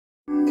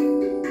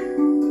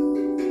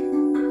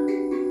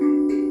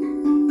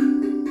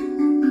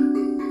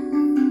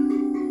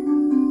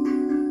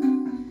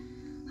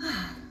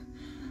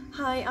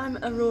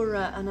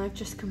Aurora, and I've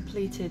just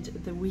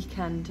completed the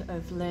weekend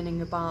of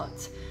learning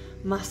about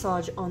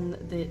massage on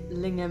the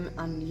Lingam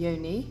and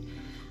Yoni.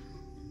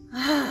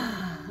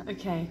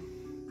 Okay,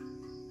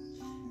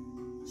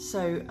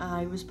 so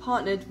I was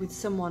partnered with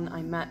someone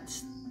I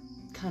met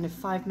kind of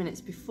 5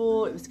 minutes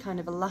before. It was kind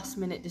of a last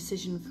minute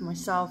decision for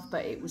myself,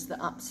 but it was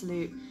the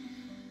absolute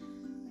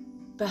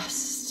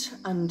best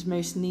and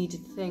most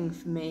needed thing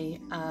for me.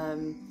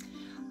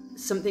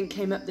 Something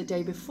came up the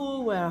day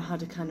before where I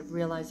had a kind of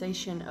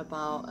realization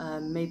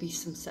about maybe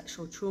some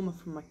sexual trauma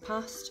from my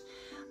past,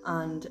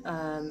 and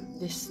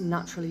this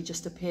naturally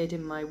just appeared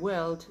in my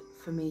world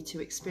for me to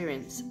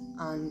experience,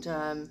 and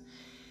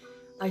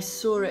I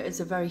saw it as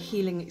a very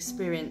healing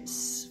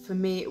experience. For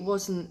me, it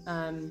wasn't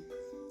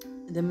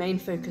the main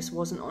focus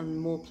wasn't on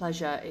more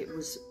pleasure, it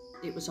was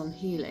on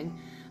healing,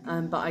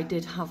 but I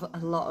did have a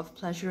lot of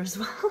pleasure as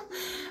well.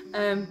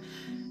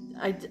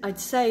 I'd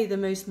say the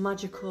most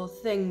magical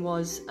thing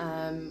was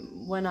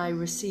when I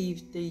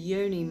received the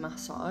Yoni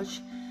massage.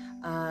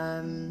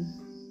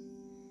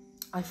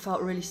 I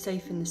felt really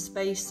safe in the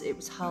space. It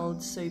was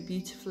held so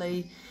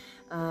beautifully.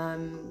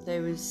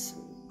 There was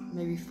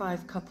maybe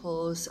 5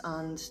 couples,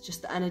 and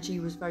just the energy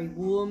was very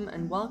warm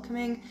and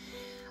welcoming,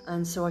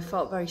 and so I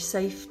felt very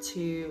safe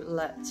to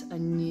let a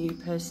new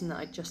person that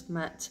I just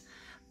met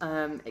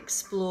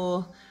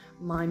explore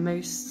my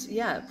most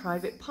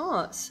private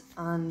parts.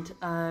 And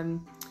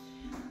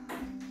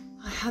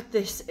I had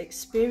this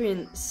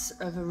experience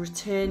of a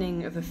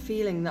returning of a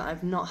feeling that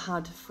I've not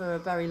had for a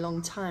very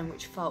long time,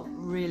 which felt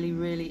really,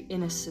 really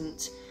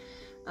innocent.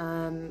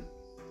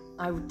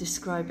 I would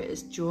describe it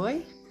as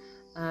joy.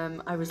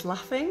 I was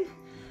laughing.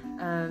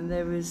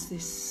 There was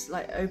this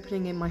like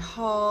opening in my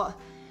heart,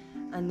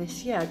 and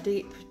this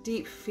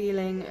deep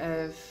feeling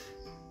of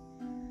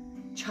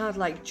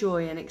childlike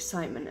joy and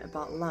excitement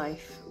about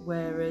life,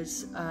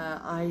 whereas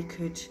I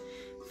could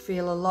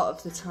feel a lot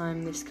of the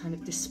time this kind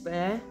of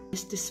despair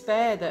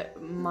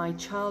that my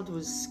child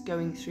was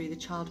going through, the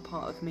child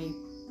part of me,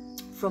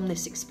 from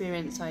this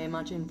experience I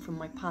imagine from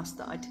my past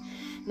that I'd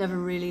never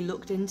really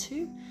looked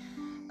into.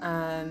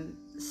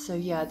 So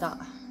yeah,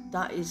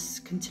 that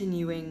is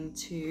continuing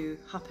to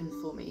happen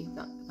for me,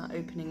 that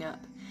opening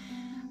up.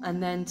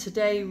 And then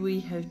today we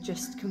have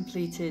just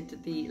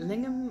completed the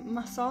Lingam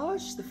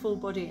massage, the full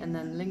body and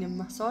then Lingam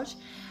massage.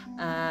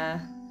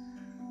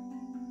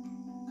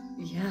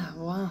 Yeah,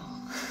 wow.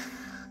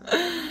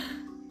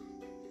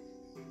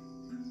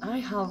 I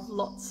have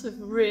lots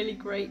of really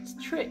great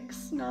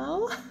tricks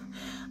now.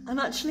 And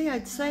actually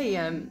I'd say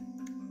I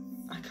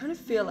kind of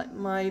feel like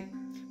my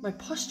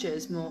posture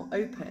is more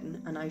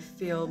open, and I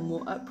feel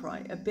more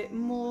upright, a bit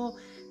more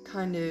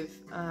kind of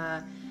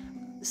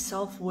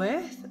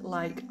self-worth.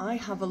 Like I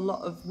have a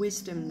lot of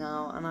wisdom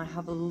now, and I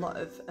have a lot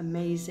of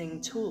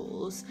amazing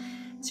tools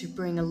to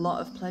bring a lot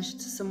of pleasure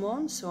to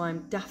someone. So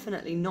I'm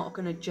definitely not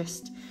going to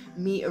just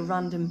meet a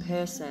random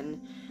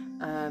person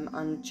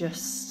and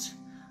just,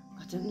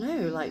 I don't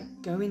know, like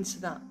go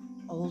into that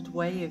old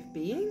way of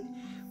being,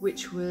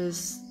 which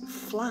was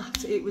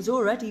flat. It was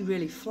already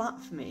really flat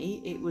for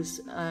me. It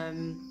was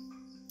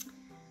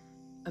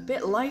a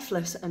bit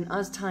lifeless, and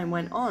as time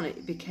went on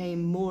it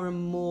became more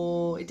and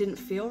more, it didn't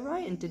feel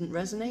right and didn't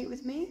resonate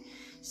with me.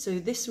 So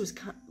this was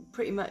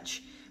pretty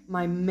much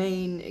my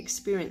main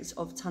experience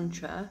of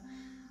Tantra.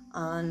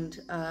 And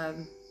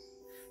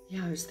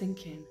yeah, I was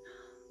thinking,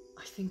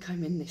 I think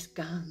I'm in this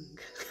gang.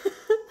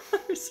 I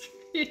was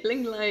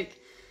feeling like,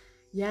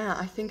 yeah,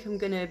 I think I'm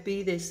gonna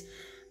be this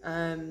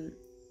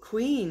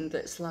queen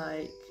that's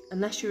like,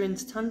 unless you're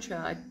into Tantra,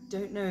 I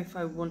don't know if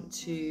I want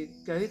to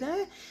go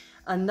there.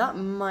 And that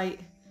might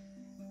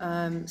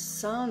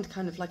sound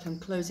kind of like I'm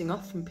closing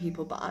off from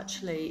people, but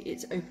actually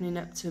it's opening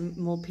up to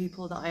more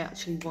people that I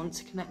actually want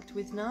to connect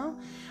with now,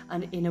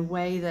 and in a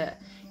way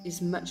that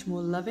is much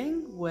more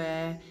loving,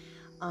 where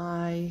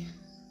oh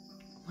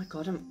my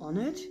God, I'm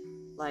honoured.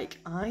 Like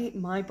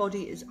my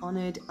body is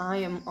honoured, I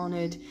am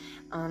honoured,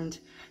 and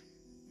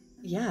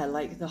yeah,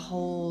 like the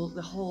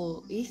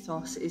whole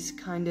ethos is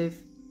kind of,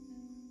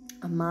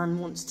 a man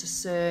wants to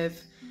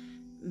serve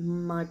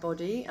my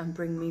body and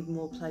bring me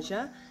more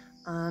pleasure,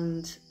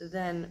 and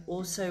then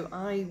also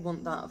I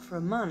want that for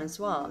a man as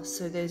well.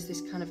 So there's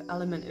this kind of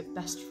element of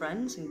best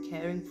friends and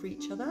caring for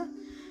each other.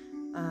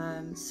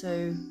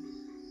 So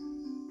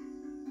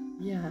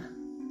yeah,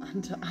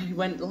 and I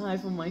went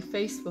live on my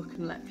Facebook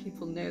and let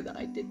people know that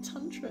I did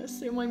Tantra,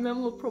 so my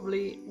mum will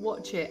probably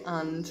watch it,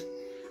 and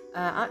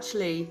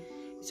actually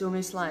it's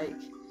almost like,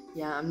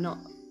 yeah,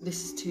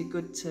 this is too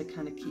good to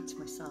kind of keep to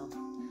myself.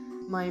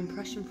 My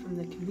impression from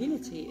the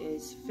community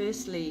is,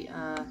 firstly,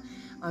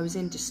 I was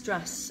in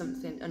distress,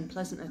 something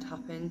unpleasant had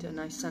happened, and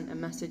I sent a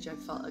message. I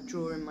felt a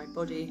draw in my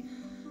body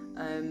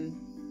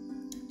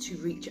to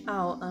reach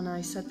out, and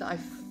I said that I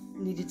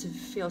needed to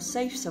feel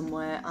safe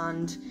somewhere,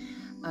 and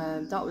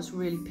that was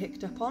really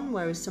picked up on,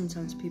 whereas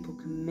sometimes people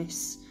can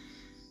miss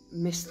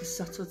the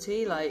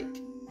subtlety. Like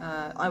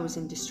I was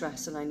in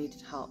distress and I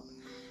needed help.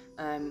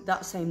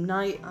 That same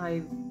night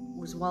I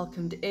was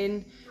welcomed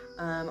in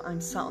I'm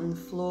sat on the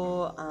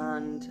floor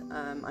and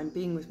I'm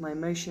being with my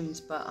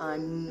emotions, but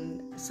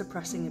I'm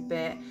suppressing a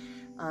bit.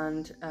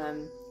 And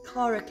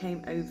Clara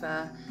came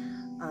over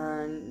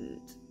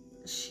and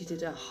she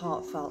did a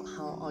heartfelt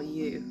 "How are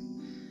you?"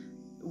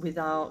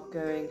 without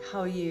going,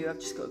 "How are you? I've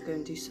just got to go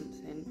and do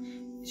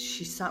something."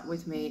 She sat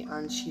with me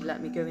and she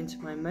let me go into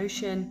my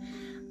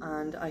emotion,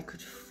 and I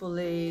could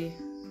fully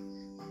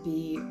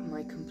be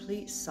my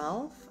complete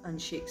self, and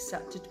she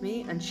accepted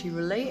me and she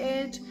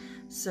related,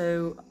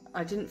 so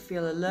I didn't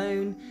feel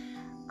alone.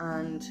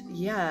 And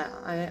yeah,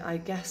 I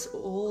guess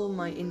all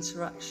my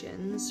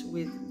interactions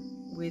with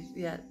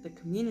the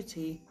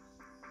community,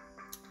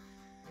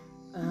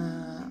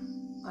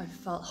 I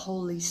felt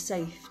wholly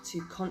safe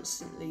to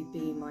constantly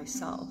be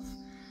myself.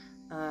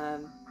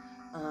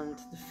 And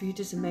the food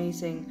is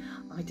amazing.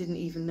 I didn't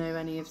even know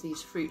any of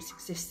these fruits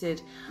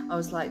existed. I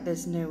was like,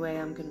 there's no way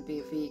I'm going to be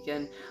a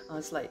vegan. I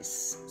was like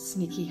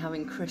sneaky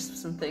having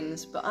crisps and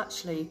things, but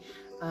actually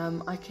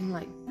I can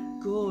like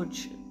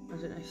gorge, I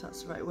don't know if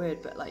that's the right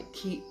word, but like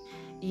keep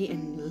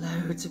eating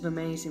loads of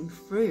amazing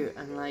fruit,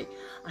 and like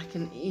I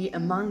can eat a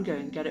mango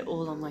and get it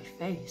all on my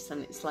face,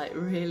 and it's like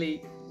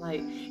really,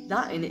 like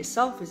that in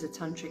itself is a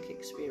tantric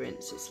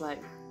experience. It's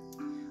like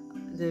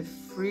the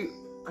fruit,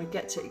 I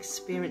get to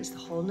experience the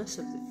wholeness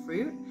of the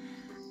fruit.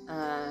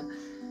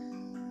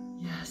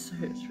 Yeah, so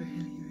it's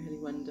really, really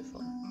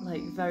wonderful.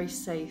 Like very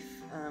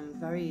safe,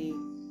 very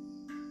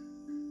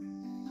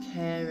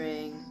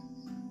caring,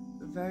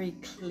 very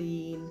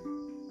clean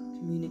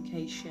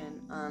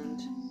communication,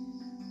 and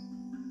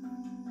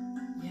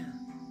yeah,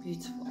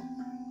 beautiful,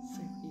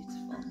 so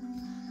beautiful.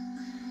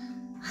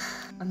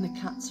 And the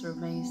cats are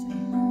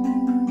amazing.